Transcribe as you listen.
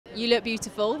You look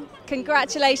beautiful.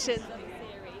 Congratulations.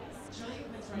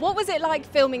 What was it like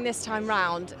filming this time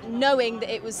round, knowing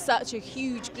that it was such a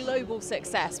huge global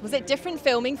success? Was it different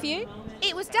filming for you?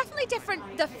 It was definitely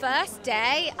different the first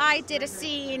day. I did a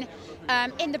scene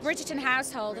in the Bridgerton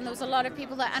household, and there was a lot of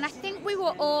people there, and I think we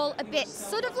were all a bit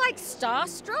sort of like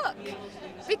starstruck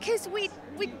because we'd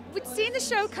seen the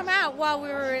show come out while we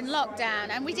were in lockdown,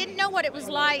 and we didn't know what it was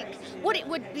like, what it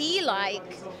would be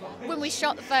like when we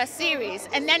shot the first series,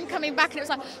 and then coming back and it was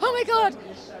like, oh my God,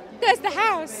 there's the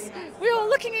house. We were all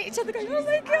looking at each other going, oh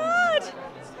my God.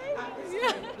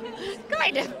 Yeah,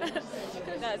 kind of.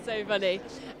 That's so funny.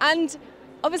 And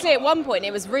obviously at one point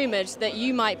it was rumoured that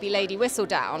you might be Lady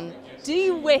Whistledown. Do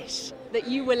you wish that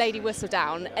you were Lady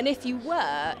Whistledown? And if you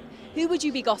were, who would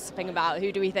you be gossiping about?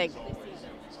 Who do we think?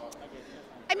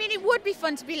 I mean, it would be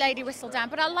fun to be Lady Whistledown,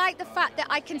 but I like the fact that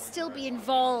I can still be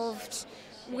involved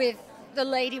with the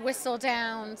Lady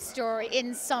Whistledown story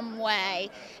in some way.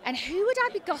 And who would I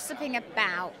be gossiping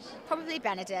about? Probably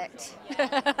Benedict.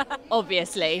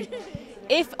 Obviously.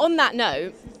 If, on that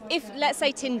note, if, let's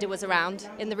say, Tinder was around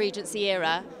in the Regency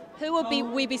era, who would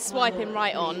we be swiping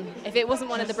right on if it wasn't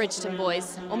one of the Bridgerton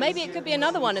boys? Or maybe it could be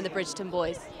another one of the Bridgerton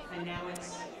boys.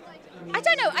 I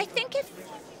don't know. I think if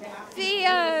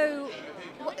Theo...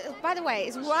 By the way,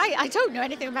 is right. I don't know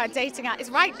anything about dating apps. Is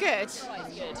right good?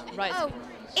 Right. Oh,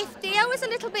 if Theo was a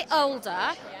little bit older,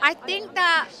 I think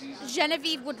that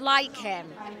Genevieve would like him.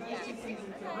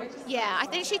 Yeah, I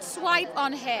think she'd swipe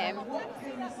on him.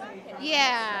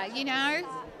 Yeah, you know?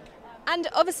 And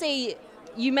obviously,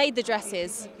 you made the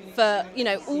dresses for,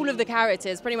 all of the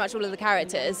characters, pretty much all of the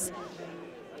characters.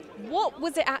 What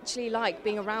was it actually like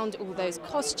being around all those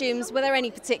costumes? Were there any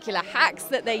particular hacks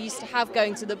that they used to have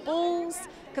going to the balls?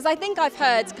 Because I think I've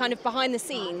heard kind of behind the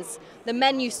scenes, the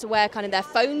men used to wear kind of their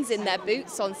phones in their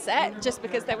boots on set just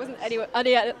because there wasn't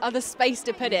any other space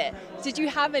to put it. Did you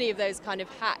have any of those kind of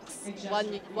hacks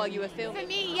while you were filming? For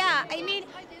me, yeah. I mean,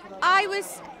 I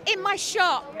was in my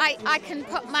shop. I can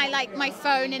put my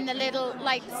phone in the little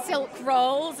silk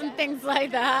rolls and things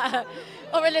like that,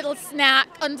 or a little snack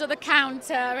under the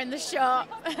counter in the shop.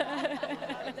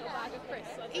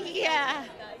 Yeah.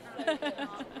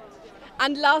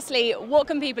 And lastly, what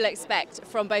can people expect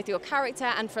from both your character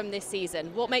and from this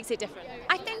season? What makes it different?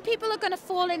 I think people are going to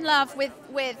fall in love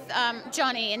with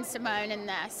Johnny and Simone in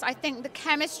this. I think the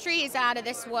chemistry is out of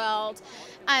this world,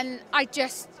 and I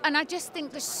just think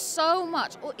there's so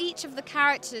much. Each of the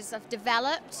characters have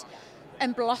developed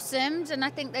and blossomed, and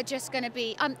I think they're just going to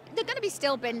be they're going to be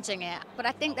still binging it, but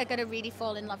I think they're going to really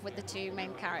fall in love with the two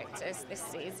main characters this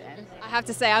season. I have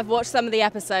to say, I've watched some of the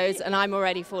episodes and I'm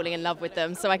already falling in love with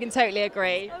them, so I can totally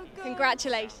agree. Oh,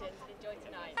 congratulations. Enjoy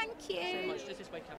tonight. Thank you.